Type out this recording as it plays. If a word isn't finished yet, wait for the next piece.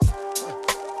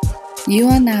You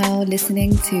are now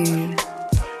listening to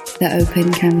The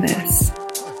Open Canvas.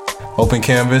 Open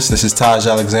Canvas, this is Taj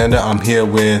Alexander. I'm here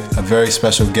with a very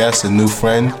special guest, a new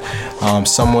friend,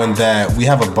 someone that we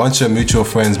have a bunch of mutual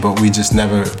friends, but we just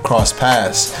never crossed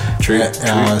paths. True.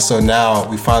 So now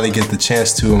we finally get the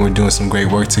chance to, and we're doing some great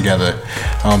work together.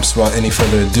 So without any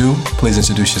further ado, please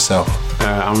introduce yourself.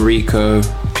 I'm Rico.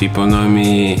 People know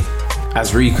me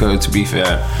as Rico, to be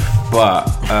fair, but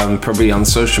probably on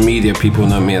social media, people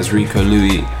know me as Rico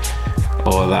Louis.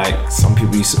 Or like some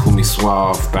people used to call me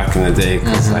Suave back in the day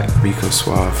because like Rico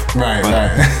Suave. Right.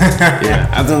 Yeah,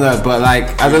 I don't know, but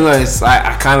like I don't know. It's like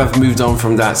I kind of moved on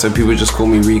from that, so people just call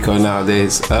me Rico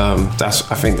nowadays.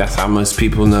 I think that's how most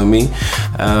people know me.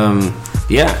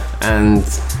 Yeah, and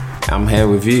I'm here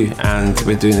with you, and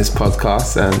we're doing this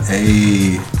podcast, and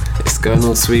Hey, it's going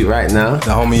all sweet right now.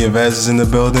 the homie Yves is in the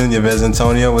building. Yves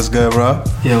Antonio, what's good, bro?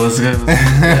 Yeah, what's good?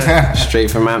 Straight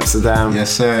from Amsterdam.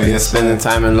 Yes, sir. We're Yes, spending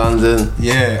time in London.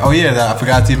 Yeah. Oh, yeah. I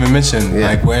forgot to even mention. Yeah.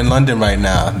 Like, we're in London right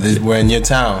now. We're in your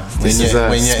town. This is a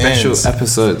special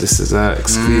episode. This is an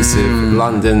exclusive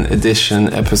London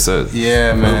edition episode.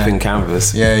 Yeah, man. Open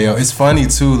Canvas. Yeah, yo, it's funny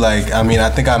too. Like, I mean, I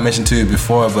think I mentioned to you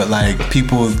before, but like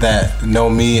people that know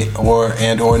me or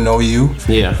know you,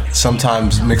 Yeah.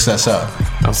 sometimes mix us up.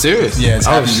 I'm serious. Yeah, it's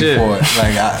happened shit. before.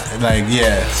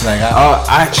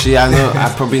 Actually, I know. I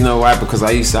probably know why, because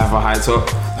I used to have a high top.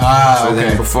 So then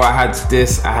okay. before I had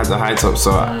this, I had the high top.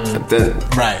 So then,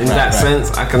 in that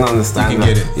sense, I can understand. You can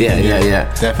that. get it.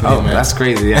 Yeah. Definitely, Oh, man. that's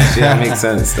crazy. Actually, that makes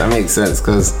sense. That makes sense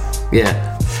because,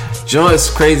 yeah. Do you know what's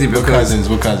crazy? Because We're cousins.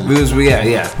 Because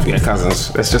we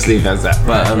cousins. Let's just leave it as that.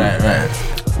 But Right.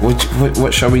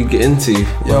 what shall we get into?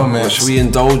 Yo, man. What should we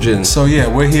indulge in? So yeah,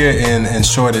 we're here in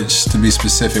Shoreditch, to be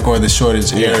specific, or the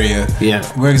Shoreditch area. Yeah.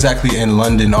 Where exactly in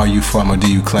London are you from, or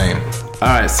do you claim?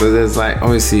 Alright, so there's like,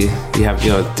 obviously, you have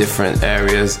your different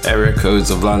area codes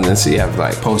of London. So you have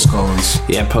like Postcodes.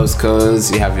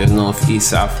 postcodes, you have your north, east,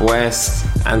 south, west.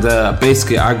 And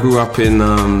basically, I grew up in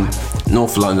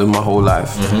North London my whole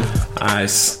life. I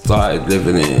started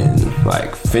living in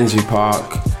like Finsbury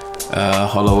Park,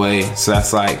 Holloway. So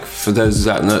that's like, for those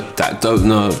that don't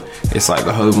know, it's like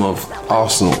the home of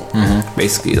Arsenal.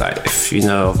 Basically, like if you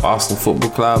know of Arsenal Football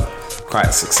Club, quite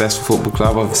a successful football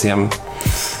club. Obviously, I'm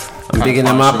bigging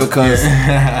them up because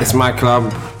it's my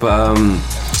club. But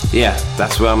yeah,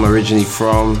 that's where I'm originally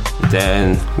from.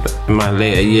 Then in my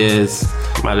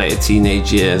later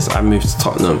teenage years, I moved to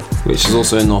Tottenham, which is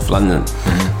also in North London.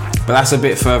 But that's a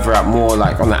bit further out, more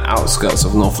like on the outskirts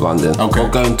of North London. Okay. Or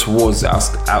going towards the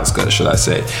outskirts, should I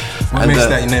say. What makes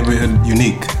that neighborhood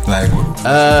unique? Like,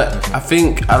 I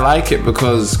think I like it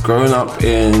because growing up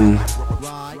in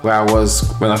where I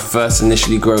was when I first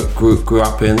initially grew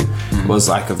up in was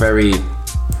like a very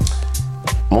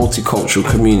multicultural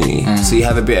community. So you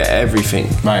had a bit of everything.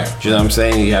 Right. Do you know what I'm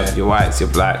saying? You have your whites, your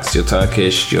blacks, your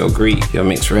Turkish, your Greek, your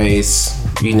mixed race,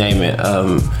 you name it.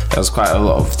 There was quite a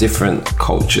lot of different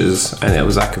cultures, and it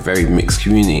was like a very mixed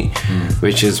community,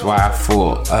 which is why I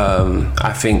thought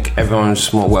I think everyone was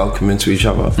just more welcoming to each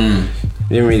other.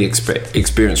 You didn't really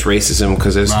experience racism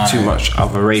because there's too much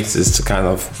other races to kind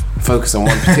of focus on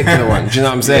one particular one. Do you know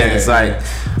what I'm saying? It's like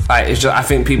it's just, I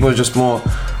think people are just more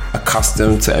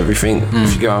accustomed to everything,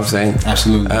 if you get what I'm saying.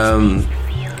 absolutely.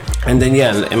 And then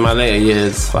in my later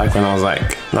years, like when I was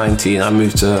like 19, I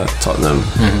moved to Tottenham.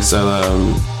 So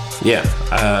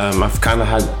I've kind of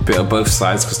had a bit of both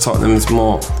sides because Tottenham is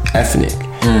more ethnic.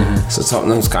 So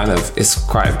Tottenham's it's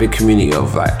quite a big community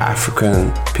of like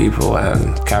African people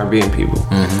and Caribbean people.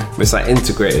 But it's like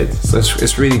integrated. So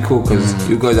it's really cool because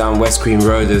you go down West Green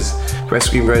Road.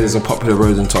 West Green Road is a popular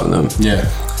road in Tottenham. Yeah.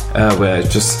 Where it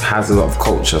just has a lot of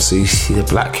culture. So you see the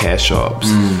black hair shops,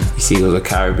 you see all the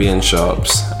Caribbean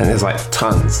shops, and there's like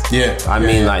tons. I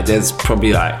mean, like there's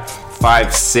probably like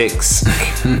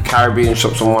 5-6 Caribbean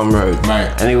shops on one road,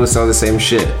 and they will sell the same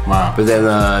shit. Wow. But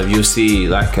then you'll see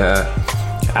like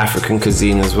African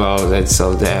cuisine as well. They'd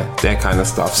sell their kind of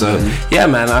stuff. So yeah,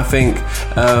 man, I think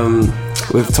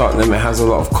with Tottenham, it has a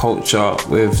lot of culture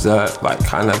with the like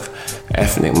kind of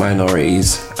ethnic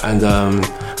minorities, and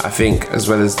I think as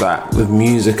well as that with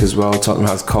music as well, Tottenham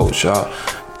has culture.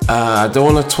 I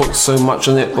don't want to talk so much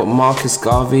on it, but Marcus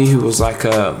Garvey, who was like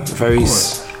a very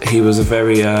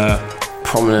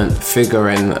prominent figure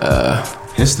in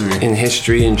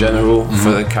history in general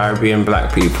for the Caribbean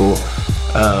black people.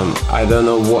 I don't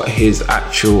know what his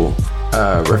actual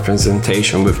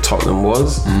representation with Tottenham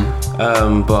was,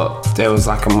 but there's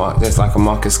like a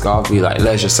Marcus Garvey like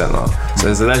leisure centre. So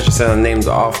there's a leisure centre named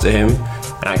after him,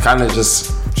 And it kind of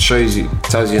just tells you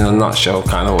in a nutshell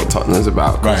kind of what Tottenham's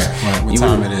about. Right. What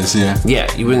time it is, yeah.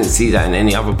 Yeah, you wouldn't see that in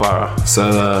any other borough.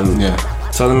 So,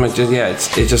 Tottenham,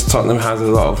 Tottenham has a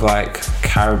lot of like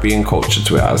Caribbean culture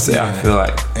to it, I'd say. I feel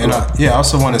like. And I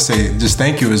also want to say just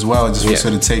thank you as well, just for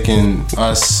sort of taking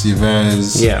us,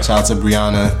 Yves, shout out to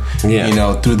Brianna, you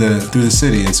know, through the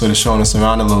city and sort of showing us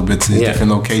around a little bit to the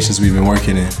different locations we've been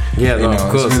working in. Yeah, you know, of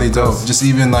course, it's really dope. Just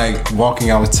even like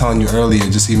walking, I was telling you earlier,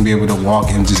 just even be able to walk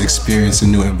and just experience a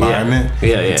new environment.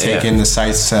 Take in the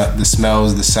sights, the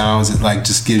smells, the sounds. It like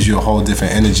just gives you a whole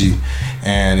different energy.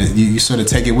 And you sort of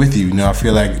take it with you. You know, I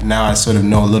feel like now I sort of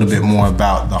know a little bit more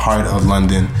about the heart of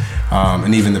London,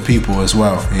 and even the people as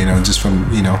well. You know, just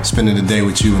from spending the day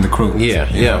with you and the crew.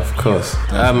 Of course.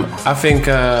 I think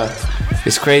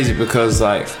it's crazy because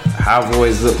like I've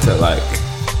always looked at like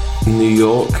New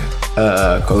York,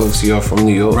 because obviously you're from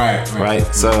New York, right?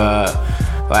 So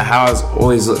like how I've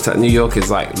always looked at New York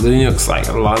is like New York's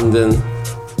like London,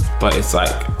 but it's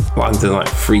like London like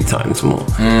 3 times more.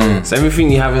 So everything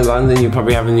you have in London, you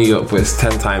probably have in New York, but it's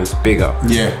 10 times bigger.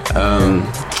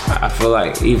 I feel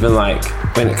like even like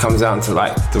when it comes down to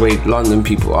like the way London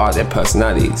people are, their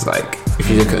personalities, like if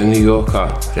you look at a New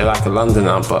Yorker, they're like a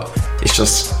Londoner, but it's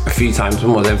just a few times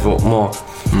more. They've got more.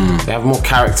 They have more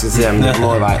characters to them. They're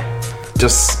more like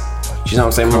just. Do you know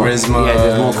what I'm saying? Charisma.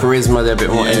 There's more charisma. They're a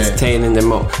bit more entertaining.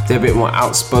 They're a bit more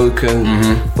outspoken.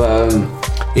 But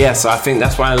so I think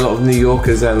that's why a lot of New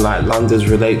Yorkers and like Londoners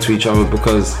relate to each other,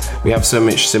 because we have so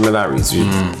much similarities.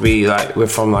 We're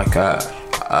from like a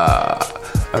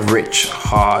rich,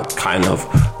 hard kind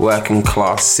of working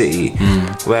class city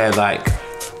where like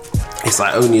it's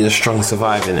like only the strong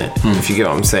survive in it. If you get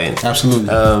what I'm saying. Absolutely.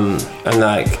 And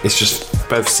like it's just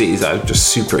both cities that are just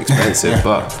super expensive,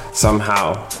 but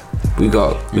somehow. We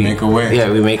make a way.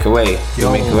 Yeah, we make a way.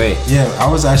 Yeah, I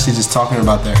was actually just talking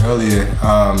about that earlier,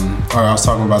 or I was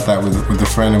talking about that with a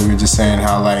friend, and we were just saying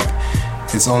how like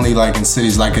it's only like in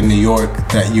cities like in New York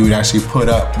that you would actually put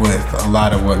up with a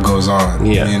lot of what goes on.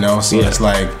 You know, so it's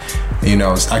like, you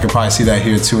know, I could probably see that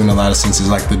here too in a lot of senses,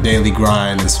 like the daily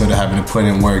grind and sort of having to put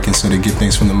in work and sort of get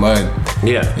things from the mud.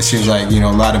 It seems like, you know,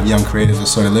 a lot of young creatives are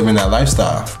sort of living that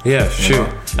lifestyle. True.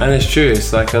 And it's true,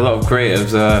 it's like a lot of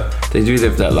creatives, they do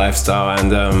live that lifestyle,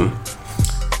 and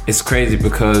it's crazy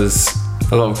because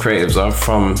a lot of creatives are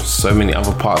from so many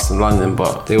other parts of London,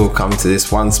 but they will come to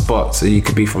this one spot. So you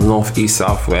could be from north, east,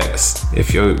 south, west.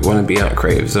 If you want to be in that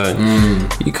creative zone,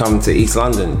 you come to East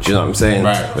London. Do you know what I'm saying?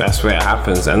 Right. That's where it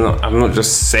happens. And I'm not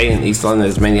just saying East London,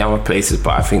 there's many other places,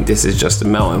 but I think this is just a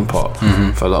melting pot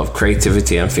for a lot of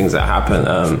creativity and things that happen.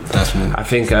 I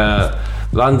think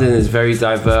London is very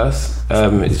diverse.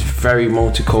 It's very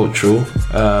multicultural.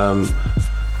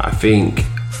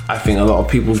 I think a lot of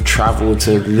people travel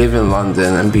to live in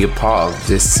London and be a part of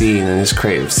this scene and this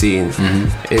creative scene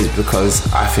is because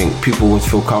I think people would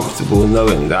feel comfortable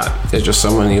knowing that there's just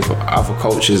so many other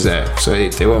cultures there, so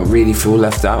they won't really feel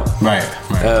left out. Right.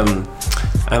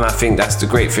 And I think that's the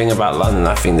great thing about London.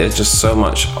 I think there's just so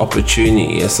much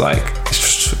opportunity. It's like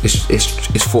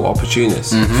it's for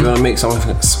opportunists. If you want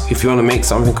to make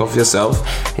something of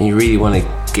yourself, and you really want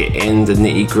to get in the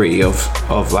nitty gritty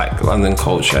of like London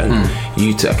culture, and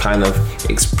you to kind of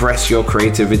express your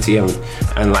creativity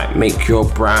and like make your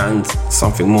brand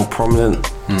something more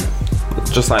prominent.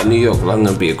 Just like New York,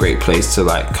 London would be a great place to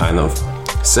like kind of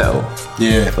settle.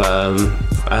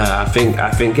 I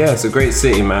think it's a great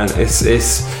city, man. It's a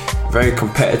very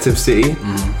competitive city.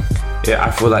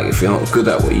 I feel like if you're not good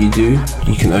at what you do,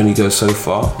 you can only go so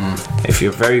far. If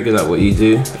you're very good at what you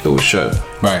do, it will show.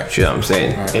 Right. You know what I'm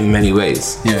saying? In many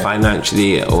ways.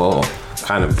 Financially or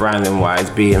kind of branding wise,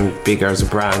 being bigger as a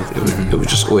brand, it would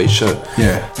just always show.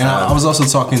 And I was also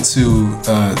talking to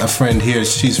a friend here.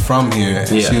 She's from here, and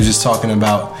she was just talking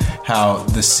about how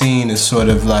the scene is sort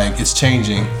of like it's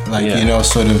changing. Like you know,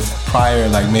 sort of prior,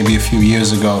 like maybe a few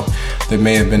years ago, there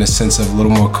may have been a sense of a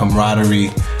little more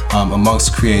camaraderie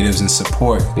amongst creatives and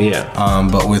support.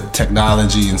 But with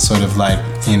technology and sort of like,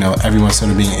 you know, everyone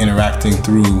sort of being interacting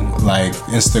through like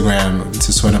Instagram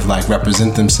to sort of like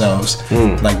represent themselves,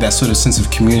 like that sort of sense of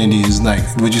community is like,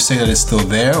 would you say that it's still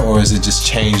there, or is it just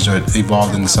changed or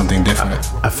evolved into something different?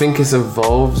 I think it's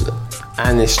evolved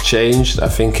and it's changed. I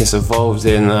think it's evolved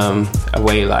in a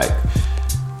way like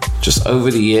just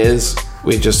over the years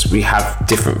we have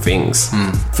different things.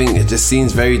 I think it just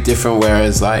seems very different,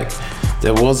 whereas like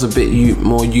there was a bit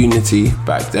more unity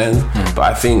back then, but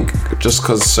I think just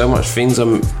because so much things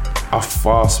are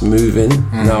fast moving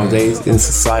nowadays in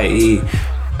society,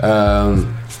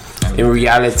 in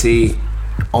reality,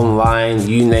 online,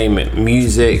 you name it,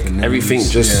 music, everything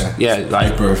just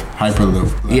like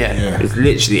hyperloop. It's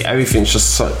literally everything's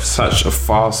just such a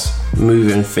fast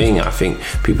moving thing. I think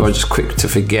people are just quick to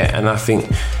forget, and I think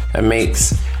that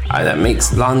makes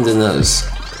Londoners,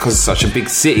 because it's such a big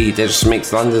city, that just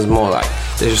makes Londoners more like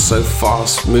they're just so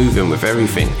fast moving with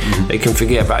everything. They can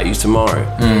forget about you tomorrow.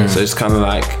 So it's kind of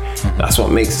like that's what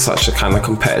makes it such a kind of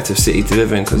competitive city to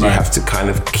live in, because you have to kind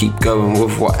of keep going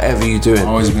with whatever you're doing.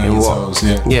 Always be on your toes,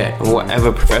 and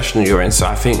whatever professional you're in. So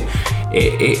I think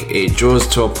it draws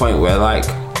to a point where like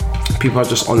people are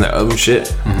just on their own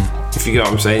shit. If you get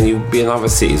what I'm saying, you be in other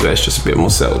cities where it's just a bit more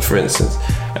settled. For instance,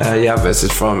 Javis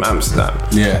is from Amsterdam,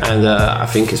 and I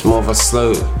think it's more of a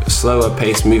slower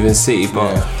paced moving city.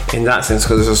 But in that sense,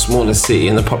 because it's a smaller city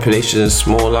and the population is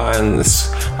smaller, and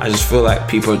I just feel like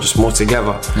people are just more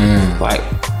together. Like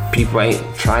people ain't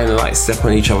trying to like step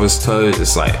on each other's toes.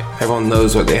 It's like everyone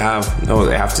knows what they have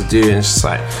to do, and it's just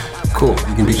like cool.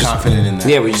 You can be confident in that.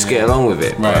 Yeah, we just get along with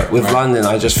it. Right. But with London,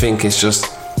 I just think it's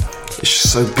just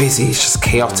so busy, it's just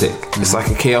chaotic. It's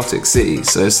like a chaotic city,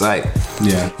 so it's like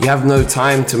you have no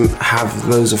time to have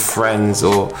loads of friends,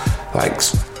 or like,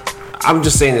 I'm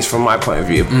just saying this from my point of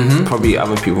view. Probably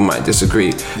other people might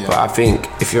disagree, but I think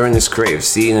if you're in this creative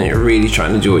scene and you're really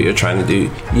trying to do what you're trying to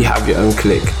do, you have your own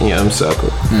clique and your own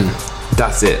circle.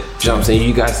 That's it. Do you know what I'm saying?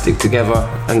 You guys stick together,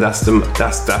 and that's the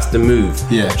move.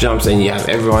 Do you know what I'm saying? You have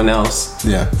everyone else.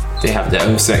 They have their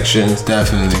own sections.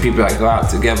 Definitely. The people that go out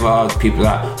together, the people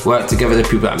that work together, the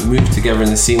people that move together in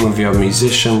the scene, whether you're a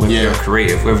musician, whether you're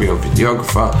creative, whether you're a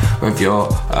videographer, whether you're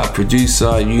a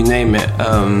producer, you name it.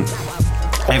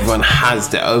 Everyone has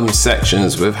their own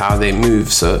sections with how they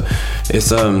move. So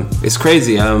it's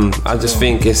crazy. I just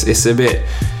think it's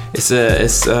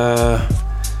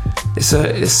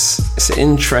an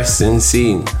interesting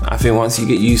scene. I think once you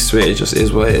get used to it, it just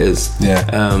is what it is.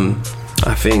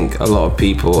 I think a lot of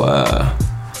people,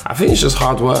 I think it's just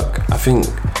hard work. I think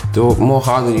the more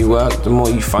harder you work, the more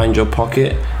you find your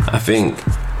pocket. I think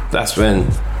that's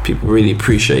when people really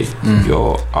appreciate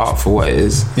your art for what it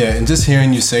is. Yeah, and just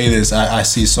hearing you say this, I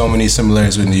see so many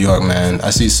similarities with New York, man. I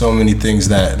see so many things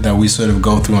that we sort of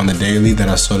go through on the daily that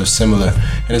are sort of similar.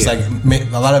 And it's like,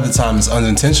 a lot of the time it's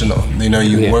unintentional. You know,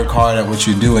 you work hard at what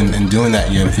you do, and doing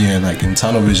that, you're like in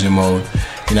tunnel vision mode.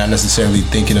 You're not necessarily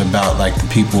thinking about like the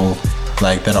people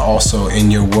like that are also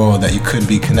in your world that you could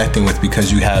be connecting with,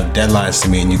 because you have deadlines to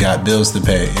meet and you got bills to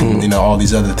pay and you know, all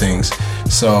these other things.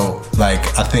 So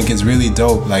like I think it's really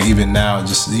dope, like even now,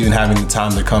 just even having the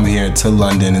time to come here to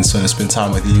London and sort of spend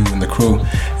time with you and the crew.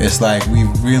 It's like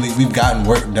we've gotten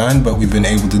work done, but we've been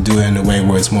able to do it in a way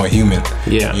where it's more human.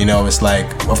 You know, it's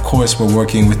like, of course we're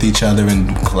working with each other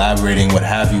and collaborating, what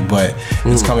have you, but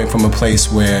it's coming from a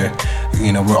place where,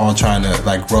 you know, we're all trying to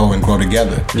like grow and grow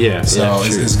together. So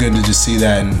it's good to just see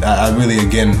that, and I really,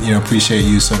 again, you know, appreciate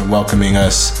you sort of welcoming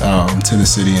us to the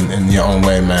city in your own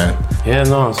way, man. Yeah,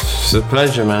 no, it's a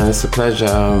pleasure, man. It's a pleasure.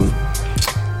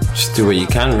 Just do what you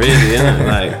can, really, innit?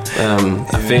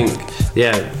 Like, I think,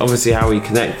 obviously how we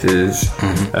connected is,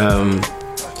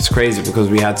 it's crazy because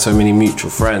we had so many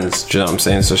mutual friends. Do you know what I'm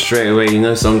saying? So straight away, you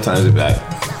know, sometimes it'd be like,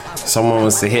 someone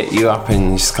wants to hit you up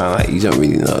and you just kind of like, you don't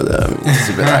really know them. It's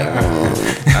a bit like,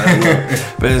 I don't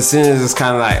know. But as soon as it's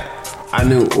kind of like, I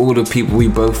knew all the people we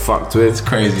both fucked with. It's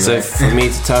crazy, so right? for me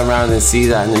to turn around and see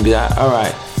that and then be like, all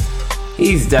right,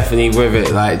 he's definitely with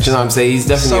it. Like, do you know what I'm saying? He's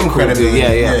definitely some a cool dude.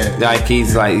 Yeah. Like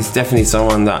he's definitely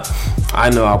someone that I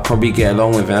know I'll probably get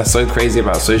along with. And that's so crazy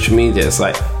about social media. It's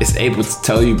like, it's able to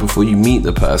tell you before you meet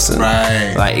the person.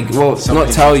 Right. Like, well,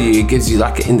 not tell you, it gives you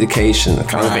like an indication,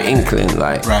 kind of an inkling.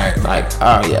 Like,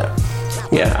 oh yeah.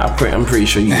 Yeah, I'm pretty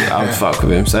sure I'll fuck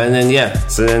with him. So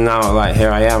then now like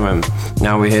here I am, and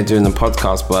now we're here doing the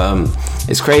podcast. But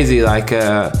it's crazy. Like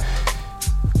I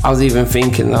was even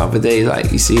thinking the other day,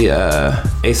 like you see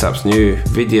ASAP's new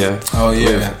video. Oh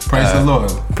yeah, with, praise the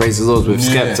Lord. Praise the Lord with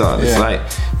Skepta. It's like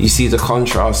you see the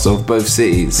contrast of both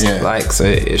cities. Like so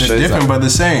it shows different but the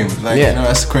same. Like you know,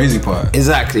 that's the crazy part.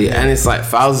 Exactly, and it's like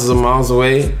thousands of miles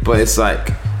away, but it's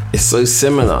like it's so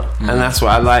similar, and that's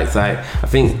what I liked. Like I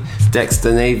think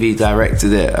Dexter Navy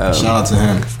directed it. Shout out to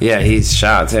him. Yeah,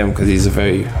 shout out to him because he's a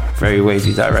very, very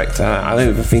wavy director. I don't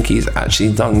even think he's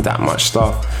actually done that much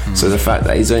stuff. So the fact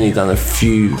that he's only done a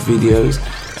few videos,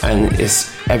 and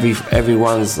it's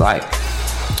everyone's like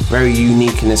very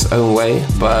unique in its own way.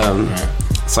 But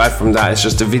aside from that, it's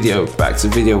just a video. Back to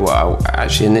video. What I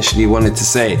actually initially wanted to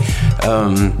say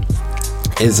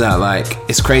is that like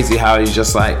it's crazy how you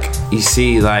just like you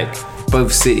see like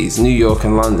both cities, New York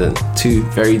and London, two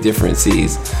very different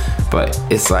cities. But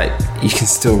it's like, you can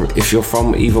still, if you're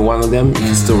from either one of them, you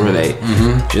can still relate. Do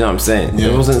you know what I'm saying?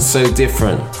 It wasn't so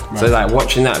different. Right. So like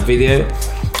watching that video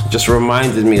just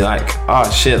reminded me like, oh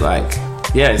shit, like,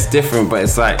 yeah, it's different, but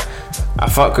it's like, I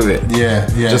fuck with it. Yeah.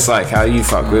 Just like how you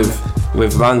fuck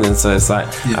with London. So it's like,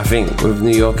 I think with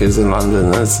New Yorkers in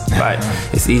London, it's like,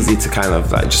 it's easy to kind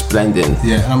of like just blend in.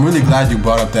 Yeah, and I'm really glad you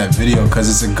brought up that video, because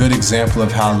it's a good example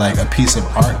of how like a piece of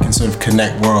art can sort of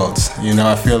connect worlds. You know,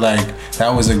 I feel like that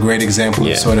was a great example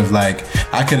of sort of like,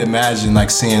 I could imagine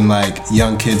like seeing like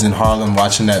young kids in Harlem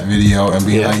watching that video and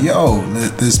being like, yo,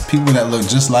 there's people that look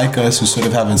just like us who sort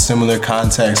of have a similar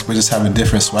context but just have a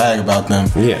different swag about them.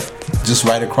 Yeah. Just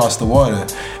right across the water.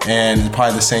 And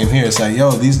probably the same here. It's like,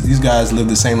 yo, these guys live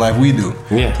the same life we do.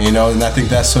 Yeah. You know, and I think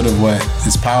that's sort of what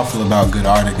is powerful about good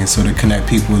art. It can sort of connect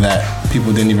people that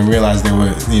people didn't even realize they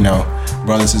were, you know,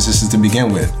 brothers and sisters to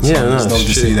begin with. So it's dope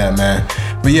to see that, man.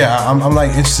 But yeah, I'm like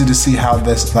interested to see how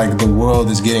this, like, the world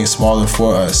is getting smaller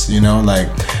for us, you know, like,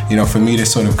 you know, for me to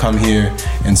sort of come here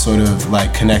and sort of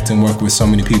like connect and work with so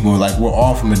many people, like we're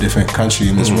all from a different country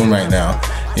in this room right now,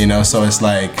 you know, so it's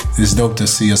like, it's dope to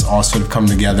see us all sort of come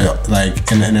together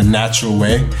like in a natural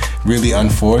way, really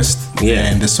unforced,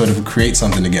 and just sort of create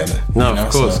something together. No, you know?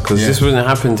 Of course, because this wouldn't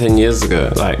happen 10 years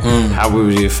ago. Like, how would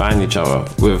we find each other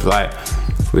with like,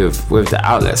 with the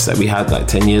outlets that we had like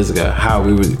 10 years ago? How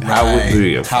would we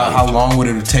have how long would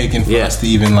it have taken for us to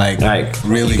even like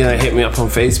really? You're gonna hit me up on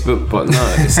Facebook, but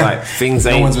no, it's like things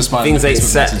ain't. No one's responding. Things ain't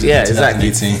set. Yeah, exactly.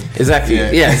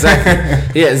 Yeah,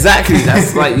 exactly.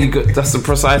 That's like that's the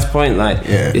precise point. Like,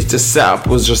 it's just setup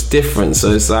was just different.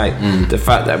 So it's like the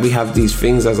fact that we have these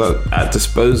things as at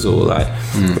disposal. Like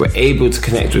we're able to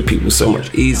connect with people so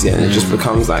much easier, and it just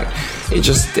becomes like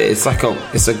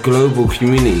it's a global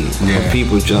community of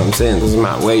people. Do you know what I'm saying? It doesn't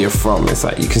matter where you're from. It's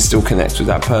like you can still connect with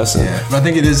that person. Yeah. But I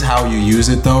think it is how you use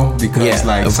it though, because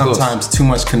like sometimes too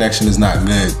much connection is not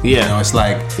good. Yeah. You know, it's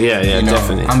like you know,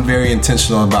 definitely. I'm very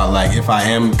intentional about like if I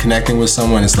am connecting with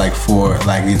someone, it's like for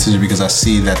like the intention, because I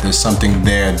see that there's something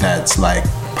there that's like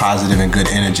positive and good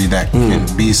energy that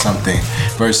can be something,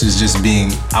 versus just being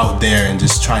out there and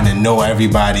just trying to know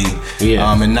everybody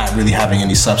and not really having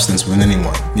any substance with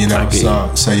anyone, you know.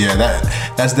 So yeah,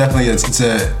 that's definitely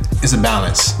it's a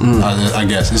balance. I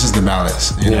guess it's just a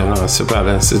balance, you know? No, it's a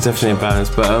balance. It's definitely a balance.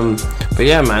 But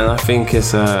yeah, man, I think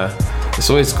it's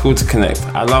always cool to connect.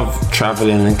 I love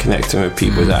traveling and connecting with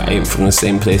people that ain't from the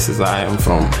same places that I am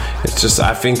from.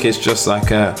 I think it's just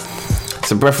like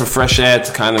it's a breath of fresh air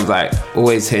to kind of like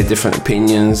always hear different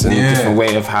opinions and a different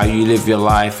way of how you live your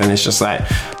life, and it's just like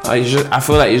I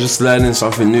feel like you're just learning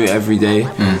something new every day,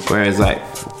 whereas like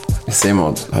the same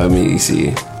old homie you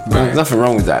see. There's nothing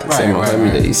wrong with that. Same old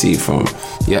homie that you see from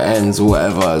your ends or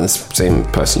whatever, the same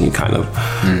person you kind of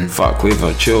fuck with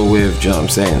or chill with. Do you know what I'm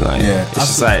saying? Like, it's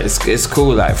just like it's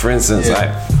cool. Like, for instance,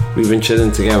 like we've been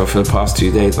chilling together for the past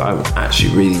 2 days. I don't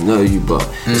actually really know you, but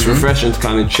it's refreshing to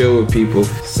kind of chill with people.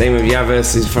 Same with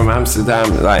Yavis, he's from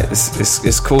Amsterdam. Like,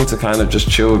 it's cool to kind of just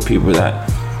chill with people that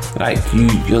like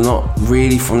you're not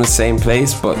really from the same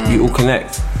place, but you all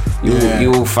connect. You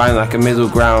will find like a middle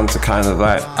ground to kind of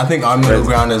like. I think our middle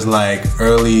ground is like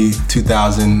early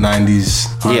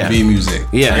 90s R&B music.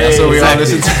 Yeah, that's what we all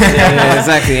listen to. Yeah,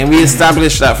 exactly. And we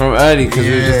established that from early, because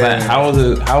we were just like, how old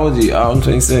are you? Oh, I'm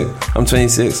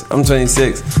 26.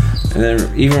 And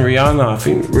then even Rihanna, I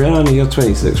think Rihanna, you're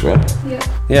 26, right?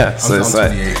 Yeah. So I'm it's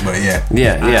 28, like, but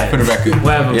yeah. For the record,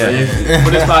 whatever. Yeah.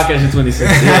 For this podcast, you're 26.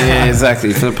 Yeah,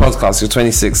 exactly. For the podcast, you're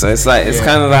 26. So it's like, it's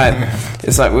kind of like,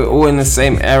 it's like we're all in the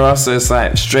same era. So it's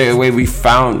like straight away we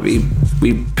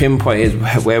pinpointed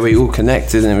where we all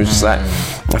connected, and it was just like,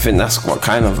 I think that's what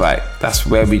kind of like, that's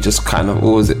where we just kind of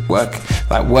always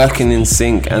working in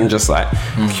sync and just like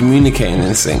communicating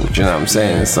in sync. Do you know what I'm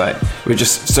saying? It's like we're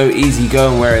just so easy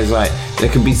going, whereas like there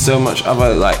could be so much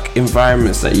other like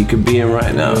environments that you could be in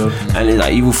right now, and it,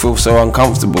 like you will feel so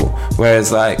uncomfortable.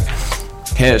 Whereas like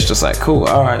here it's just like, cool,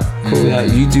 alright, cool, yeah,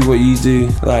 you do what you do,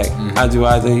 like I do,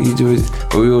 you do it,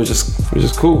 but we're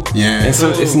just cool. Yeah. And so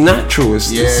it's natural, it's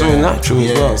so natural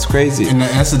as well, it's crazy. And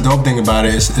that's the dope thing about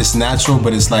it, it's natural,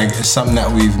 but it's like, it's something that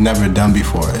we've never done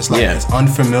before. It's like, it's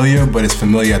unfamiliar, but it's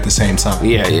familiar at the same time.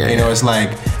 You know, it's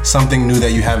like something new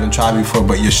that you haven't tried before,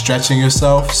 but you're stretching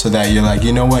yourself so that you're like,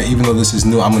 you know what, even though this is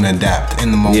new, I'm gonna adapt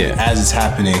in the moment as it's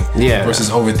happening, versus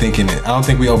overthinking it. I don't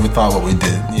think we overthought what we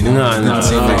did, you know? No,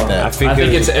 Like that. I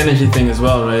think it's an energy thing as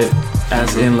well, right?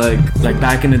 as in like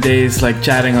back in the days, like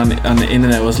chatting on the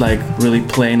internet was like really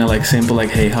plain and like simple, like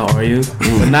hey, how are you?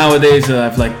 But nowadays I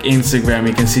have like Instagram,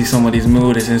 you can see somebody's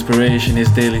mood, his inspiration, his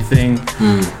daily thing,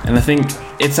 and I think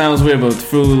it sounds weird, but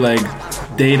through like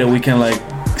data we can like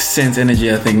sense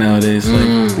energy. I think nowadays,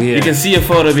 like you can see a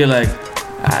photo and be like,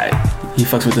 he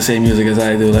fucks with the same music as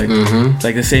I do, like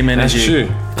like the same energy. That's true.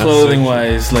 Clothing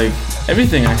wise, like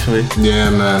everything actually. Yeah,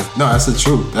 man. No, that's the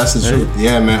truth. That's the truth.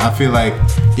 Yeah, man. I feel like,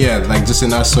 like just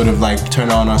in us sort of like turn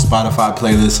on our Spotify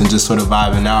playlist and just sort of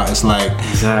vibing out. It's like,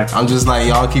 I'm just like,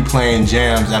 y'all keep playing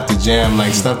jams after jam,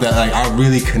 like stuff that like I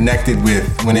really connected with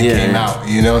when it came out,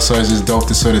 you know? So it's just dope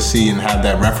to sort of see and have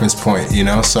that reference point, you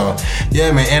know? So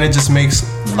yeah, man. And it just makes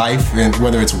life, and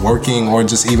whether it's working or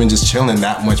just even just chilling,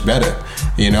 that much better,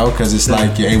 you know? Because it's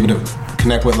like you're able to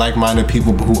connect with like-minded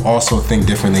people who also think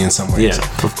differently in some ways.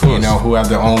 Yeah, of course. You know, who have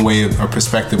their own way of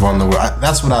perspective on the world.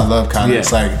 That's what I love, kind of.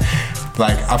 It's like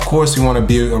of course we want to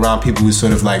be around people who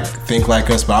sort of like think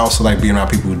like us, but I also like being around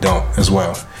people who don't as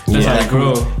well. That's how I like,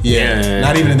 grow.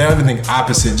 Not even, they don't even think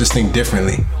opposite, just think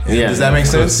differently. Does that make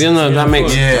sense? You know, that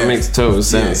makes total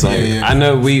sense. I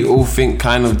know we all think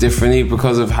kind of differently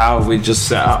because of how we just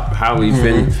set up, how we've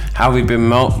been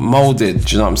molded.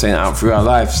 Do you know what I'm saying? Out through our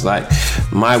lives, like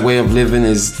my way of living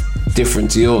is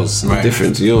different to yours,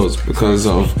 because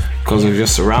of your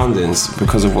surroundings,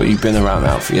 because of what you've been around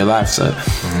out for your life. So,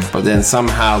 but then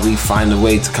somehow we find a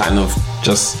way to kind of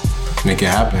just make it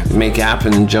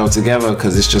happen and gel together,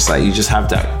 because it's just like you just have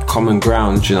that common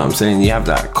ground. You know what I'm saying? You have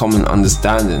that common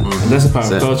understanding. And that's the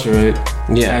power of culture, right?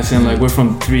 Yeah. As in, like, we're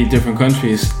from 3 different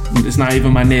countries. It's not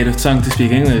even my native tongue to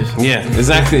speak English. Yeah,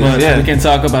 exactly. But we can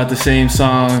talk about the same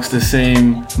songs, the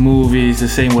same movies, the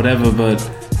same whatever, but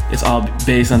it's all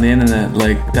based on the internet.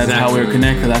 Like, that's how we're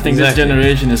connected. I think this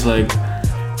generation is like,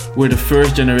 we're the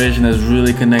first generation that's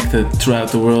really connected throughout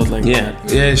the world like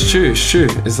that. Yeah, it's true.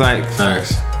 It's like,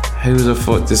 who would have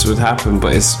thought this would happen?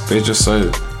 But we're just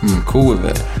so cool with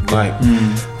it. Like,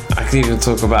 I can even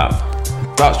talk about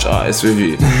Dutch artists with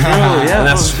you. And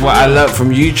that's what I learned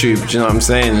from YouTube. Do you know what I'm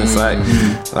saying? It's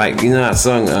like you know that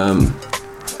song,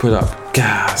 Put Up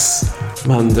Gas,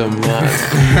 Mandem Man.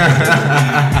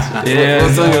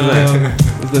 What song is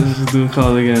that? Let's just do it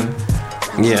called again.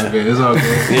 Yeah, it's all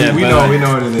good. Yeah, we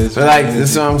know what it is. But like,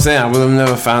 that's what I'm saying. I would have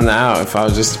never found that out if I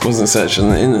wasn't searching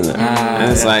on the internet.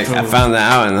 And it's like, I found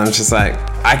that out, and I'm just like,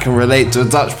 I can relate to a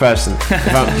Dutch person.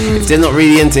 If they're not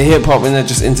really into hip hop and they're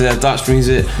just into their Dutch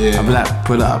music, I'll be like,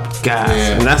 Put Up Gas,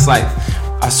 and that's like,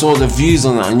 I saw the views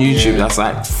on that on YouTube. That's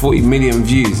like 40 million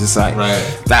views. It's like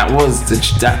that was the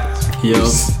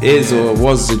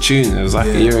tune. It was like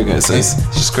a year ago. So it's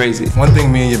just crazy. One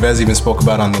thing me and Yves even spoke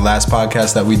about on the last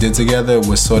podcast that we did together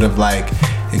was sort of like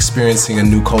experiencing a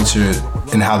new culture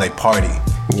in how they party.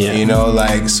 Yeah. You know,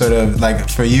 like sort of like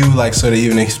for you, like sort of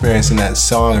even experiencing that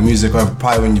song or music, or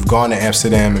probably when you've gone to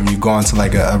Amsterdam and you've gone to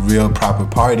like a real proper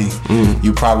party,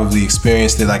 you probably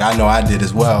experienced it. Like I know I did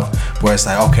as well, where it's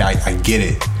like, okay, I get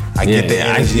it. I get the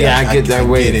energy. I get that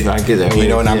wave. I get that wave. You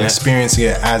know, and I'm experiencing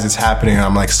it as it's happening. And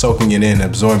I'm like soaking it in,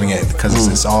 absorbing it, because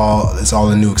it's all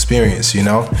a new experience. You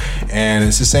know, and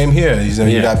it's the same here. You know,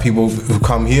 you got people who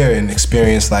come here and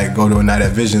experience, like, go to a night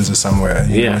at Visions or somewhere.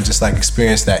 You know, and just like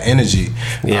experience that energy.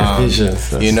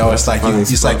 Visions. You know, it's like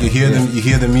you hear them. You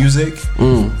hear the music.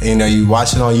 You know, you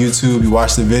watch it on YouTube. You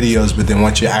watch the videos, but then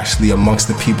once you're actually amongst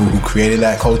the people who created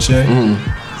that culture.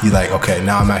 You're like, okay,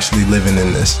 now I'm actually living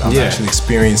in this. I'm actually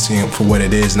experiencing it for what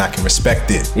it is, and I can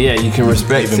respect it. Yeah, you can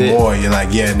respect even more. You're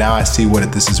like, now I see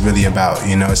what this is really about.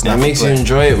 You know, it's not. It makes you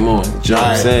enjoy it more. Do you know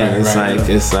what I'm saying?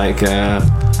 It's like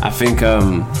I think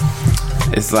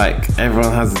it's like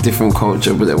everyone has a different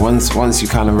culture, but once you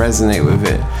kind of resonate with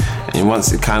it, and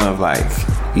once it kind of like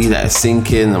you let it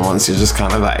sink in, and once you're just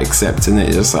kind of like accepting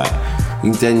it, just like.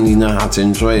 Then you know how to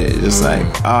enjoy it. Just like,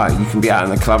 you can be out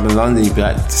in a club in London, you'd be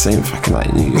like, the same fucking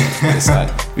like New York. It's like,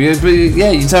 you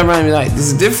turn around and be like, this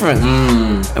is different.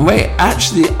 And wait,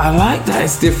 actually, I like that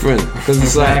it's different, because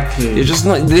it's like you're just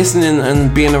not listening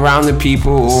and being around the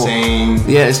people. Or, same.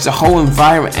 Yeah, it's the whole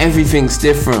environment. Everything's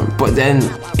different, but then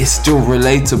it's still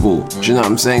relatable. Do you know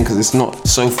what I'm saying? Because it's not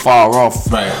so far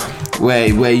off. Right.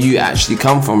 Where you actually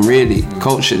come from, really,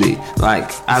 culturally.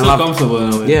 Like, I love. Comfortable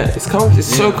in a way. Yeah, it's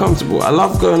so comfortable. I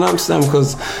love going to Amsterdam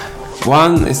because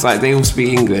One, it's like they all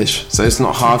speak English, so it's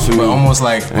not hard for me. But almost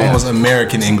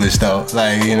American English though,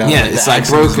 like Yeah, it's like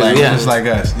broken. just like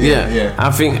us. Yeah.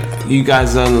 I think you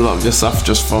guys learn a lot of your stuff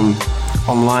just from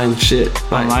online shit.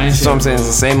 Like, Online shit. So I'm saying it's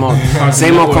the same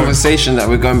old conversation that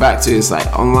we're going back to. It's like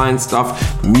online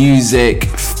stuff, music,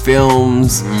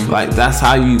 films. Like that's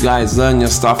how you guys learn your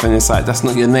stuff, and it's like that's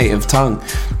not your native tongue,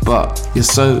 but you're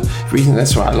so.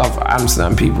 That's why I love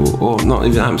Amsterdam people, or not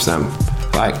even Amsterdam.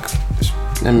 Like,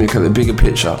 let me look at the bigger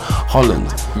picture.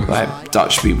 Holland, like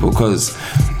Dutch people, because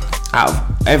out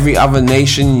of every other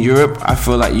nation in Europe, I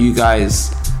feel like you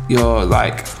guys,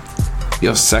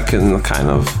 your second kind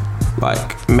of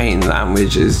like main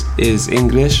language is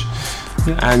English,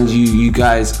 and you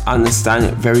guys understand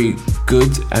it very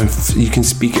good, and you can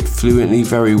speak it fluently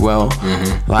very well.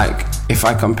 Like if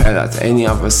I compare that to any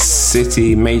other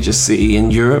major city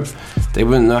in Europe, they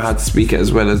wouldn't know how to speak it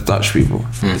as well as Dutch people.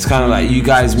 It's kind of like you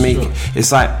guys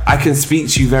it's like I can speak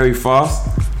to you very fast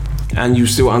and you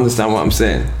still understand what I'm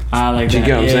saying. Like do you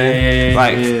get what I'm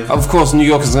saying? Of course New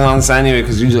Yorkers don't understand anyway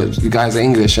because you guys are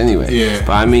English anyway.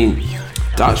 But I mean,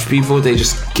 Dutch people, they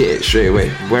just get it straight away.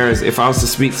 Whereas if I was to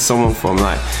speak to someone from,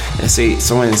 like, let's say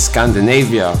someone in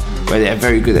Scandinavia, where they're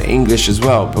very good at English as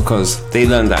well, because they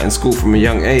learned that in school from a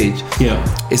young age.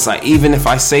 It's like even if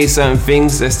I say certain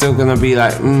things, they're still gonna be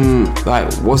like,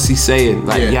 like what's he saying?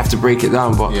 Like you have to break it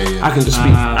down. But I can just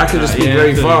speak. I can just speak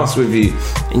very fast with you,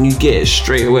 and you get it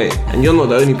straight away. And you're not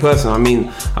the only person. I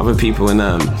mean, other people in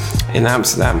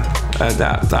Amsterdam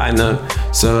that I know.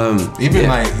 So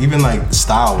even like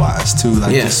style wise too,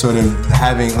 like just sort of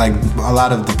having like a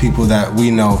lot of the people that we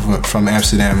know from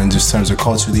Amsterdam in just terms of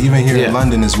culture, even here in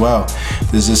London as well,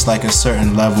 there's just like a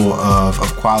certain level of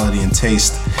quality and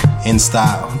taste in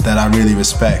style that I really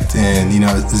respect. And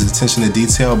there's attention to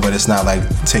detail, but it's not like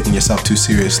taking yourself too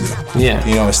seriously.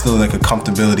 It's still like a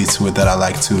comfortability to it that I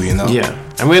like too.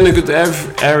 And we're in a good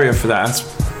area for that.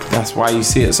 That's why you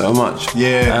see it so much.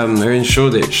 We're in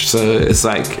Shoreditch, so it's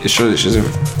like Shoreditch is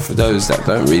for those that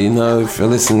don't really know. If you're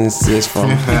listening to this from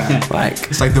like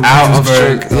it's like the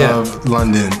Williamsburg of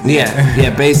London.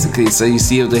 Basically. So you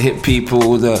see all the hip people,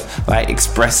 all the like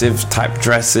expressive type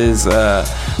dresses.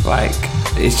 Like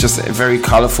it's just very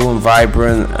colourful and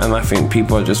vibrant, and I think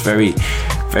people are just very,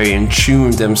 very in tune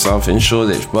with themselves in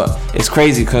Shoreditch. But it's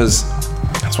crazy because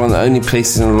it's one of the only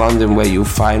places in London where you'll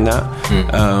find that.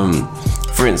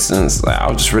 For instance, like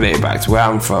I'll just relate it back to where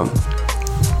I'm from.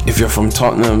 If you're from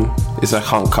Tottenham, it's a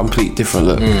complete different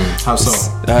look. How so?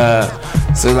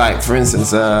 So like for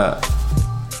instance, the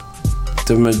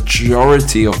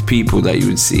majority of people that you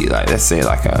would see, like let's say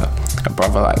like a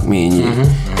brother like me and you,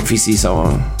 if you see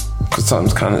someone, because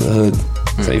Tottenham's kind of the hood,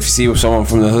 so if you see someone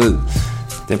from the hood,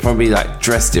 they're probably like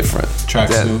dressed different.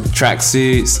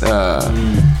 Tracksuits.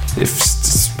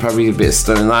 It's probably a bit of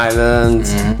Stone Island.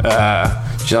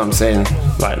 Do you know what I'm saying?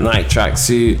 Like Nike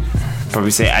tracksuit, probably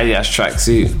say Adidas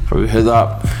tracksuit, probably hood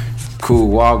up, cool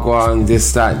Wagwan,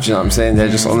 this, that. Do you know what I'm saying? They're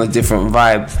just on a different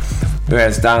vibe.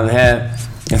 Whereas down here,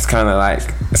 it's kind of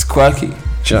like, it's quirky. Do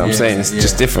you know what I'm saying? It's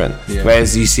just different.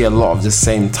 Whereas you see a lot of the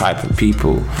same type of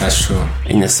people. That's true.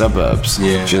 In the suburbs. Do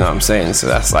you know what I'm saying? So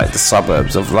that's like the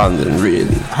suburbs of London,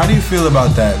 really. How do you feel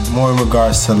about that? More in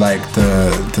regards to like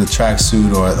the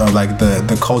tracksuit or like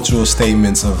the cultural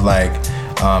statements of like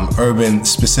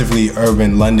specifically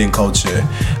urban London culture,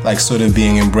 like sort of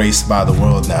being embraced by the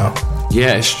world now.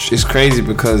 It's crazy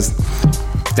because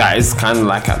that is kind of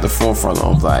like at the forefront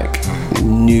of like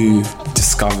new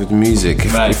discovered music,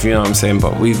 if you know what I'm saying.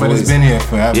 But it's been here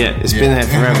forever. It's been here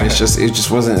forever. It just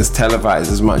wasn't as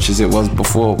televised as much as it was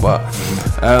before. But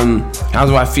how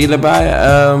do I feel about it?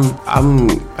 I'm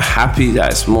happy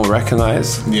that it's more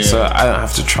recognized, so I don't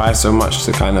have to try so much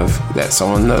to kind of let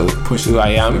someone know who I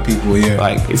am. People,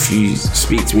 like if you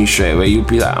speak to me straight away, you'll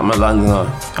be like, I'm a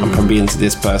Londoner, I'm probably into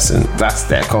this person, that's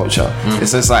their culture.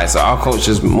 It's just like, so our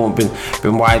culture's more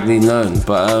been widely known,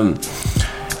 but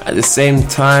at the same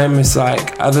time, it's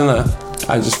like, I don't know,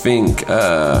 I just think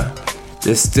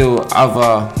there's still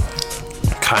other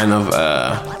kind of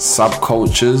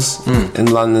subcultures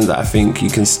in London that I think you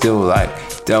can still like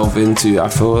delve into. I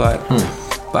feel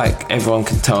like everyone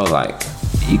can tell, like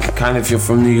you can kind of, if you're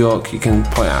from New York, you can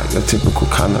point out your typical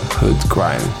kind of hood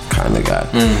grime kind of guy,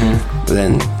 but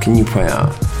then can you point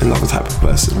out another type of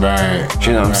person? Do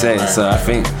you know what I'm saying? So I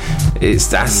think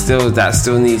that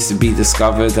still needs to be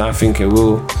discovered, and I think it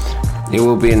will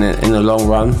be in the long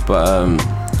run. But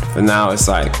for now, it's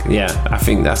like I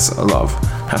think that's a lot of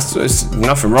There's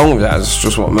nothing wrong with that. It's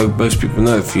just what most people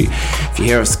know. If you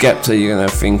hear of Skepta, you're gonna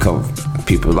think of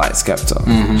people like Skepta.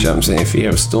 Do you know what I'm saying? If you hear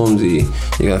of Stormzy,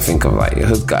 you're gonna think of like a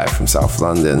hood guy from South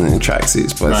London in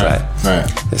tracksuits. But it's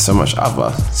like there's so much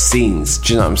other scenes.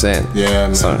 Do you know what I'm saying?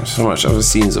 Yeah, so much other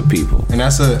scenes of people. And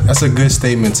that's a good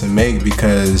statement to make,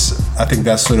 because I think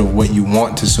that's sort of what you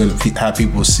want to sort of have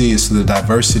people see, is the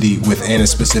diversity within a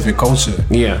specific culture.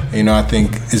 Yeah. You know, I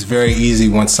think it's very easy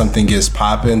once something gets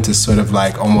popping to sort of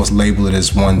like almost label it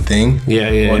as one thing.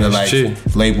 Yeah, or to like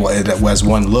label it as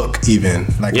one look, even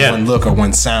like one look or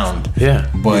one sound. Yeah.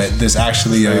 But there's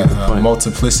actually a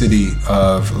multiplicity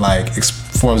of like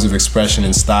forms of expression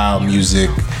and style, music,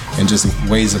 and just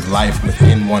ways of life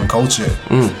within one culture.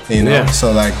 You know,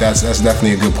 so like that's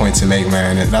definitely a good point to make,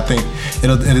 man. And I think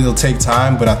it'll take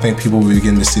time, but I think people will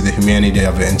begin to see the humanity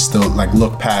of it and still like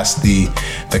look past the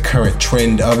current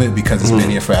trend of it, because it's been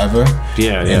here forever.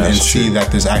 And see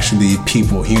that there's actually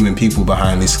human people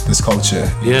behind this culture.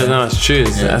 Yeah, no, it's true.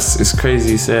 It's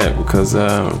crazy you say it, because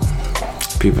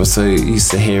people are so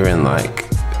used to hearing like,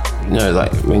 you know,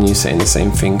 like when you're saying the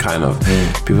same thing, kind of,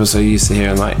 people are so used to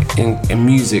hearing like in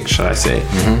music, should I say,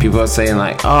 people are saying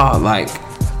like, like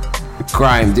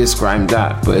grime this, grime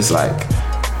that, but it's like,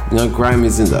 you know, grime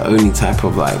isn't the only type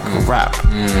of like rap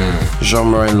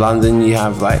genre in London. You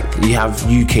have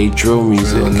UK drill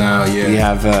music.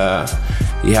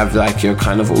 You have like your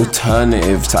kind of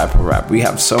alternative type of rap. We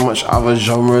have so much other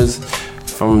genres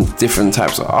from different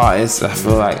types of artists. I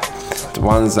feel like the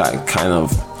ones that kind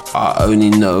of are only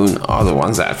known are the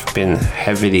ones that have been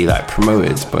heavily like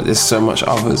promoted, but there's so much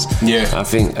others. I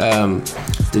think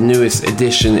the newest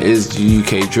addition is the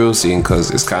UK drill scene,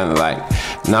 because it's kind of like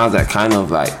now that kind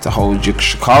of like the whole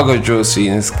Chicago drill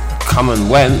scene has come and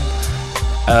went.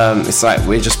 It's like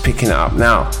we're just picking it up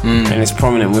now, and it's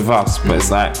prominent with us, but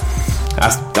it's like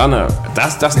that's done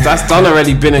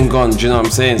already, been and gone. Do you know what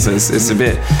I'm saying? So it's a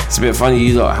bit funny.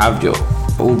 You lot have your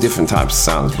all different types of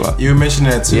sounds, but you mentioned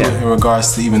that too in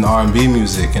regards to even R&B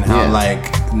music, and how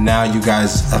like now you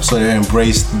guys have sort of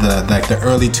embraced the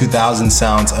early 2000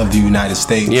 sounds of the United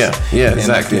States. Exactly. And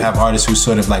like, you have artists who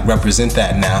sort of like represent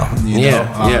that now, you know?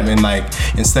 And like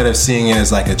instead of seeing it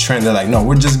as like a trend, they're like, no,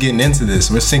 we're just getting into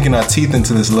this. We're sinking our teeth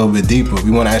into this a little bit deeper.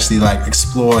 We want to actually like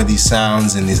explore these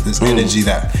sounds and this energy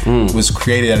that was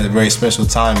created at a very special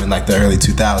time in like the early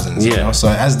 2000s. You know? So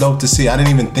that's dope to see. I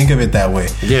didn't even think of it that way.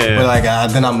 But like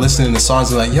then I'm listening to songs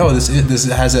and like, yo, this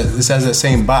has that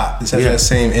same bop. This has that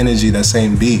same energy, that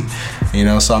same beat. You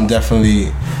know, so I'm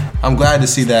glad to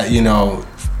see that, you know,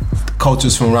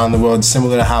 cultures from around the world,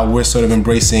 similar to how we're sort of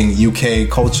embracing UK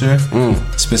culture,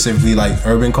 specifically like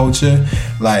urban culture,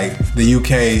 like the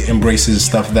UK embraces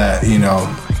stuff that, you know,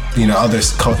 other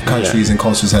countries and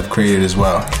cultures have created as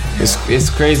well. It's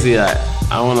crazy. Like,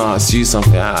 I want to ask you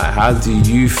something. Like, how do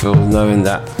you feel knowing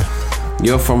that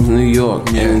you're from New York,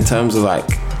 and in terms of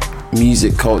like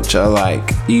music culture,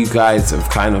 like you guys have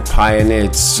kind of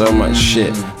pioneered so much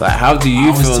shit. Like, how do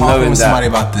you feel knowing with that? Somebody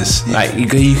about this. Like you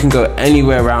can go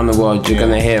anywhere around the world, you're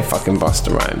gonna hear fucking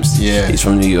Busta Rhymes. He's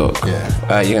from New York.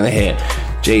 You're gonna hear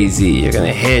Jay-Z. You're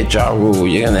gonna hear Ja Rule.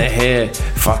 You're gonna hear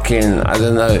fucking, I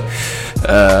don't know,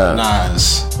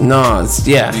 Nas,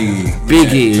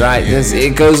 Biggie, like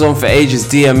it goes on for ages.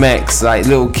 DMX, like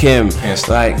Lil Kim,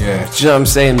 like do you know what I'm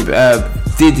saying?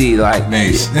 Diddy, like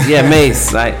Mace,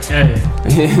 Mace, like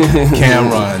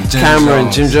Cameron,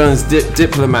 Jim Jones,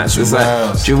 Diplomats, it's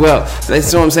like Jewel.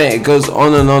 That's what I'm saying. It goes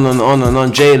on and on and on and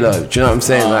on. J-Lo, do you know what I'm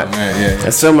saying?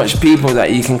 There's so much people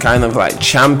that you can kind of like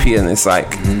champion. It's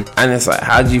like, and it's like,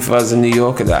 how do you feel as a New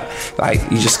Yorker that like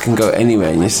you just can go anywhere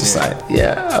and it's just like,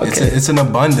 it's an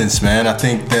abundance, man. I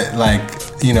think that like,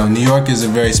 you know, New York is a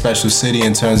very special city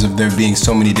in terms of there being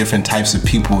so many different types of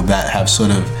people that have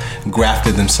sort of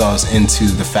grafted themselves into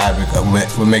the fabric of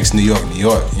what makes New York, New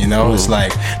York. You know, it's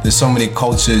like there's so many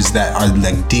cultures that are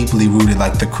like deeply rooted.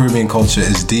 Like the Caribbean culture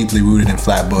is deeply rooted in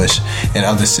Flatbush and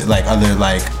other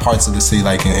parts of the city,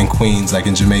 like in Queens, like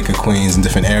in Jamaica, Queens, and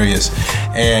different areas.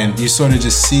 And you sort of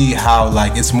just see how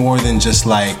like it's more than just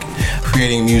like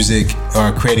creating music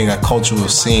or creating a cultural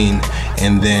scene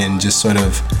and then just sort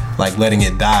of like letting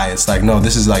it die. It's like, no,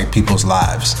 this is like people's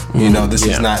lives. You know, this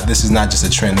is not just a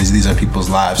trend. These are people's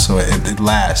lives, so it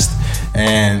lasts.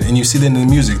 And you see that in the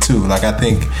music too. Like I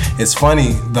think it's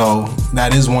funny though,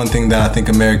 that is one thing that I think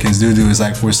Americans do is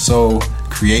like we're so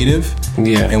creative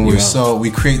and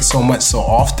we create so much so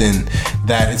often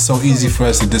that it's so easy for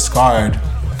us to discard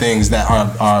things that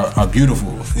are beautiful.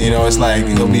 You know, it's like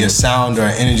it'll be a sound or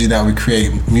an energy that we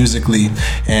create musically,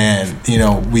 and you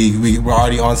know, we're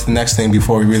already on to the next thing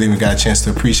before we really even got a chance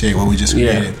to appreciate what we just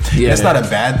created. It's not a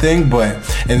bad thing, but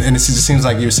and it just seems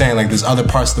like you're saying like there's other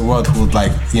parts of the world who would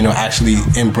like, you know, actually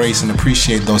embrace and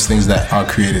appreciate those things that are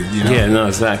created. You know? Yeah, no,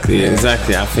 exactly.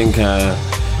 I think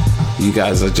you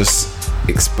guys are just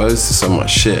exposed to so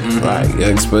much shit. Like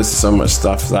you're exposed to so much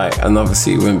stuff like, and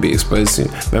obviously you wouldn't be exposed to.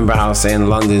 Remember how I was saying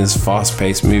London is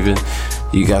fast-paced moving?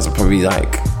 You guys are probably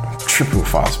like triple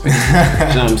fast-paced.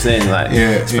 You know what I'm saying? Like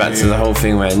it's back to the whole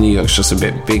thing where New York's just a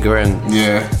bit bigger and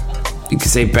you could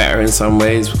say better in some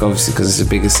ways, obviously because it's a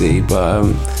bigger city, but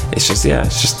it's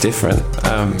just different.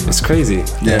 It's crazy.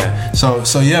 Yeah.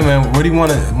 So yeah, man. Where do you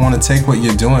want to take what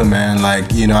you're doing, man?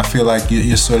 Like, you know, I feel like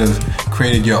you sort of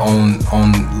created your own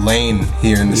lane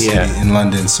here in the city in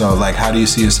London. So like, how do you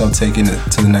see yourself taking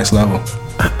it to the next level?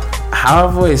 How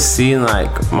I've always seen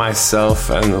like myself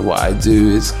and what I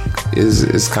do is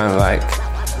kind of like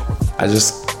I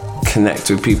just connect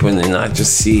with people and then I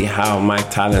just see how my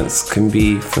talents can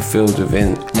be fulfilled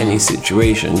within any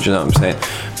situation. Do you know what I'm saying?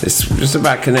 It's just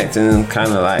about connecting and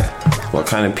kind of like what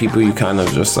kind of people you kind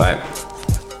of just like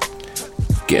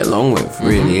get along with,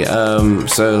 really.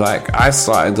 So like I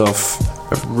started off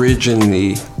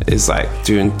originally is like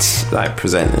doing like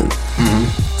presenting.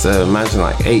 So imagine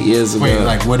like 8 years ago. Wait,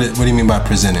 like what do you mean by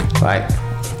presenting? Like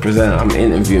presenting, I'm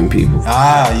interviewing people.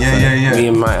 Yeah. Me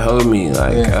and my homie,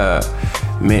 like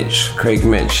Craig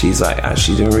Mitch, he's like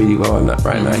actually doing really well on that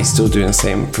right now. He's still doing the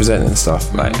same presenting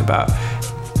stuff. Like about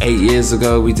 8 years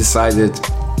ago, we decided,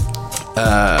 all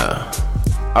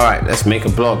right, let's make a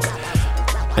blog.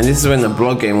 And this is when the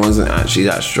blog game wasn't actually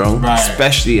that strong,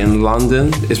 especially in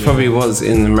London. It probably was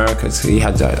in America. So you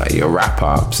had like your rap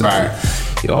ups,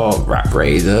 and your rap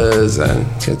raiders, and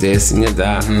your this and your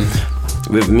that.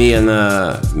 With me and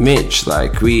Mitch,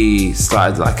 like we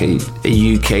started like a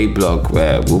UK blog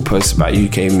where we'll post about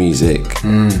UK music,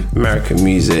 American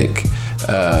music,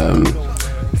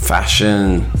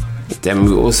 fashion. Then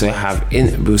we also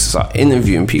we'll start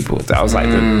interviewing people. That was like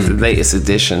the latest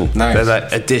edition,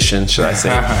 addition, should I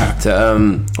say,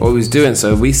 to what we was doing.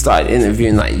 So we started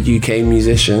interviewing like UK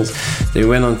musicians. They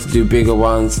went on to do bigger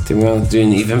ones. Then we went on to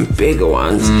doing even bigger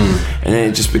ones, and then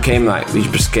it just became like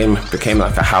became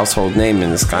like a household name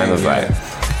in this kind of like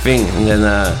thing. And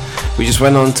then we just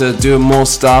went on to doing more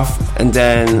stuff, and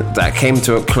then that came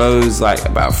to a close like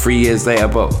about 3 years later.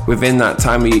 But within that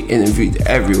time, we interviewed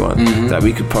everyone that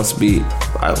we could possibly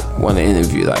want to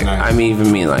interview. Like I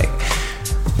mean like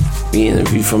we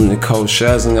interviewed from Nicole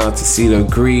Scherzinger to CeeLo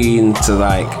Green to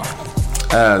like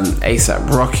ASAP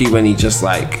Rocky when he just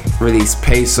like released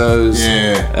Pesos,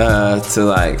 to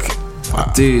like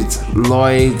dude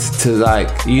Lloyd, to like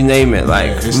you name it.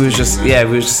 Like we were just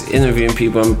interviewing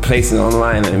people and placing it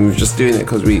online, and we were just doing it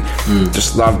because we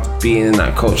just loved being in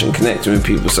that culture and connecting with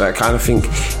people. So I kind of think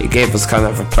it gave us kind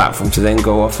of a platform to then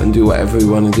go off and do whatever we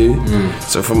want to do.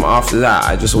 So from after that,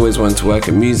 I just always wanted to work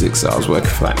in music. So I was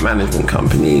working for like management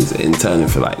companies, interning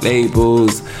for like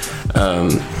labels,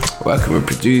 working with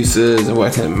producers and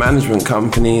working in management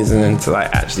companies, and then to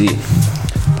like actually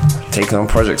taking on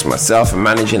projects myself and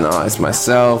managing artists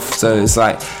myself. So it's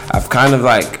like I've kind of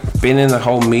like been in the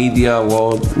whole media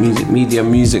world,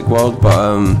 music world, but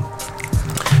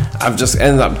I've just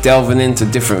ended up delving into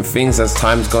different things as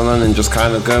time's gone on, and just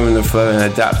kind of going with the flow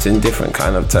and adapting different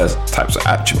kind of types of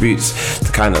attributes to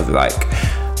kind of like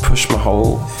push my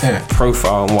whole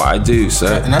profile on what I do. So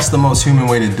and that's the most human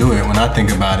way to do it when I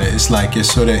think about it. It's like you're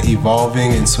sort of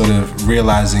evolving and sort of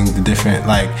realizing the different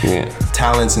like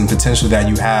talents and potential that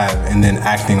you have, and then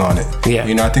acting on it.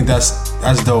 You know, I think that's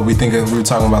dope. We were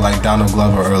talking about like Donald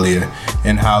Glover earlier,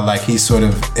 and how like he sort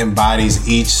of embodies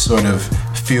each sort of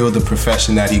field of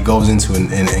profession that he goes into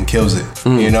and kills it.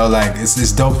 You know, like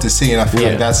it's dope to see, and I feel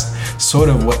like that's sort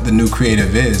of what the new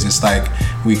creative is. It's like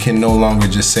we can no longer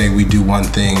just say we do one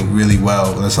thing really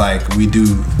well. It's like we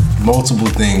do multiple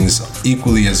things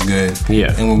equally as good,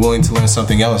 and we're willing to learn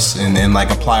something else and like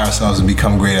apply ourselves and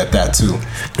become great at that too.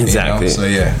 Exactly. You know? So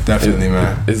yeah, definitely,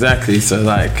 man. Exactly. So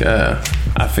like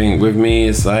I think with me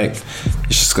it's like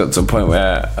it's just got to a point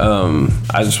where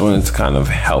I just wanted to kind of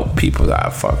help people that I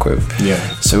fuck with.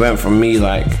 So it went from me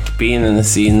like being in the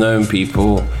scene, knowing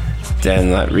people,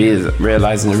 then like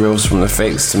realizing the reals from the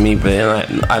fakes to me, but then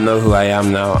like I know who I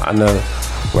am now, I know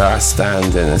where I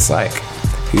stand, and it's like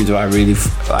who do I really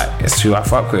like? It's who I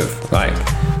fuck with. Like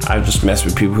I just mess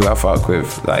with people who I fuck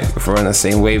with. Like if we're on the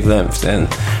same wavelength, then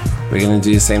we're gonna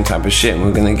do the same type of shit and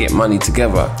we're gonna get money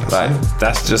together. Like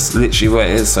that's just literally what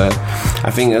it is. So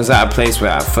I think it was at a place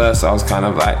where at first I was kind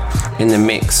of like in the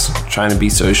mix, trying to be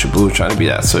sociable, trying to be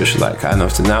that socialite kind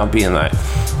of, to now being like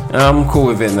I'm cool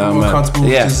with it now, man. I'm comfortable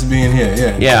with just being here.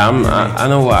 Yeah. I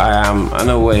know what I am. I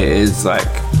know what it is like.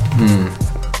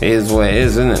 It is what it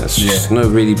is, isn't it? It's just no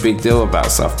really big deal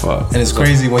about stuff, but and it's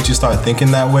crazy once you start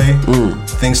thinking that way.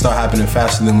 Things start happening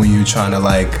faster than when you're trying to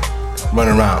like run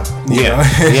around. You know?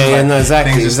 Yeah, no,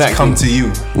 exactly. Things just come to you.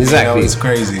 Exactly. You know, it's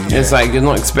crazy. It's like you're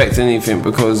not expecting anything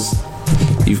because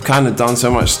you've kind of done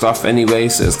so much stuff anyway,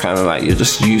 so it's kind of like you're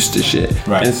just used to shit.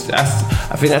 Right. And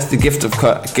I think that's the gift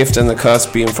and the curse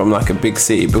being from like a big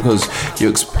city, because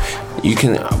you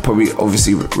can probably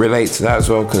obviously relate to that as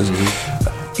well, because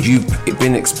you've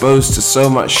been exposed to so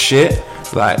much shit.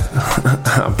 Like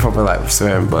I'm probably like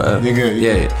swearing, but you're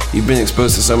good. You've been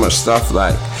exposed to so much stuff.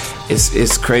 Like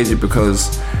it's crazy,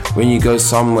 because when you go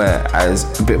somewhere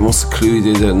as a bit more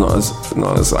secluded and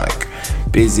not as like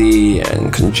busy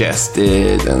and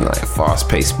congested and like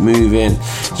fast-paced moving,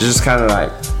 it's just kind of like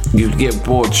you get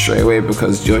bored straight away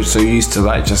because you're so used to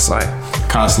like just like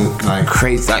constant like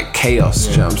crazy like chaos.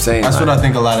 You know what I'm saying? That's like, what I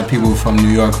think a lot of people from New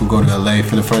York who go to LA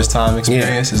for the first time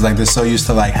experience is like they're so used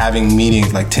to like having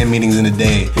meetings, like 10 meetings in a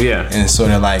day, and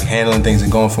sort of like handling things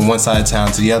and going from one side of town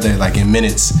to the other like in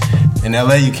minutes. In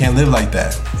LA, you can't live like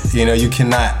that. You know, you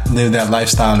cannot live that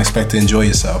lifestyle and expect to enjoy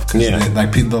yourself, because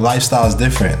the lifestyle is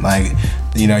different. Like,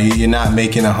 you know, you're not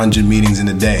making 100 meetings in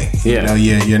a day. You know,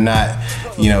 you're not,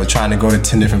 you know, trying to go to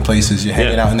 10 different places. You're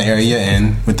hanging out in the area you're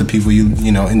in with the people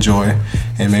you know enjoy,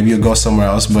 and maybe you'll go somewhere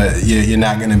else, but you're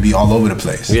not going to be all over the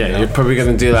place. Yeah, you know? You're probably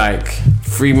going to do like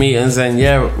 3 meetings and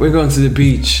we're going to the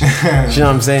beach. You know what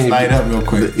I'm saying? Light up real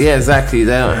quick. Yeah, exactly.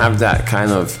 They don't have that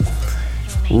kind of.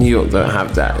 New York don't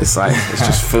have that. It's like it's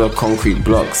just full of concrete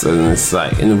blocks, and it's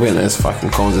like in the winter it's fucking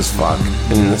cold as fuck,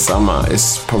 and in the summer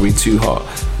it's probably too hot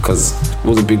because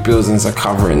all the big buildings are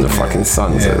covering the fucking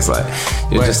sun. So it's like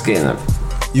you're just getting a.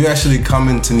 You actually come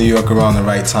into New York around the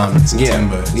right time in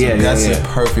September. So that's the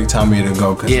perfect time for you to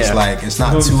go, because it's like it's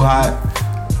not too hot.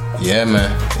 Yeah,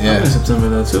 man. Yeah. I'm in September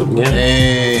though too. Yeah.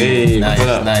 Hey,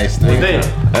 nice.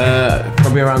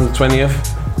 Probably around the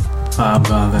 20th. I'm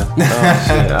gone then. Oh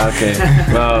shit, okay.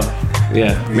 Well,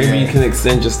 maybe you can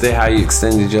extend your stay how you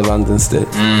extended your London stay.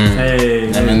 Hey.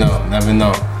 Never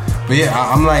know. But yeah,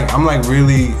 I'm like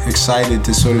really excited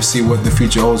to sort of see what the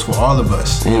future holds for all of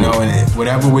us. You know, and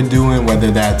whatever we're doing, whether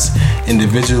that's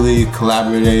individually,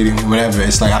 collaborating, whatever,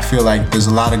 it's like I feel like there's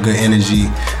a lot of good energy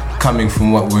coming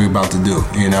from what we're about to do,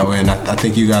 you know, and I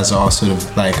think you guys are all sort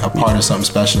of like a part of something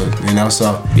special, you know,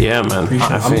 so yeah, man.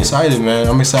 I'm excited, man.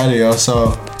 I'm excited, yo.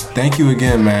 So thank you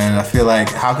again, man. I feel like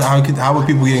how would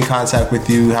people get in contact with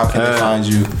you? How can they find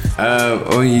you?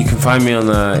 Or you can find me on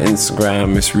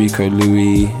Instagram. It's Rico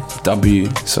Louis W.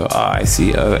 So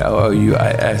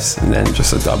RICOLOUIS, and then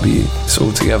just a W. It's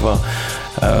all together.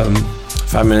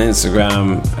 Find me on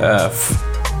Instagram.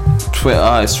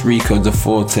 Twitter, it's Rico De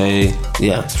Forte.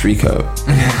 Yeah, it's Rico.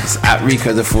 It's at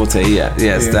Rico De Forte.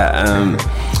 It's that. And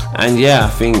I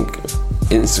think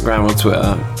Instagram or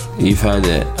Twitter, you've heard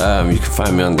it. You can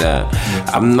find me on there.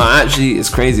 I'm not actually. It's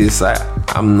crazy. It's like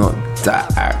I'm not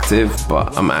that active,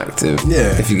 but I'm active.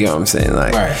 Yeah. If you get what I'm saying,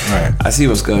 like, right. I see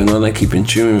what's going on. I keep in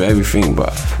tune with everything,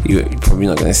 but you're probably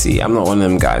not gonna see. I'm not one of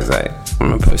them guys like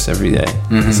I'm gonna post every day.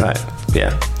 It's like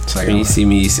It's like when you see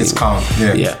me, it's calm.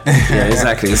 Yeah,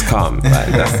 exactly. It's calm.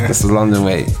 Like that's the London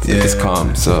way. It's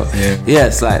calm. So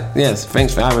it's like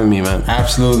thanks for having me, man.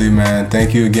 Absolutely, man.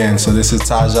 Thank you again. So this is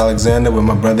Taj Alexander with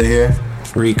my brother here,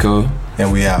 Rico,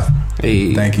 and we out.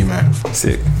 Hey, thank you, man.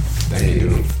 Sick. Thank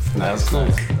you. That's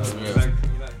nice.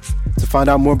 To find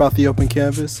out more about The Open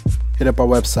Canvas, hit up our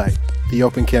website,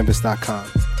 theopencanvas.com.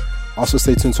 Also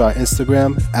stay tuned to our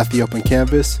Instagram at The Open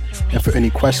Canvas, and for any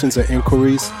questions or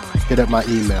inquiries, hit up my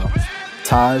email,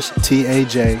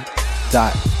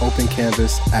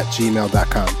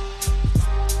 taj.opencanvas@gmail.com.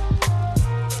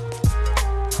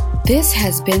 This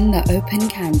has been The Open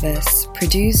Canvas,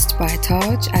 produced by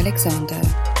Taj Alexander.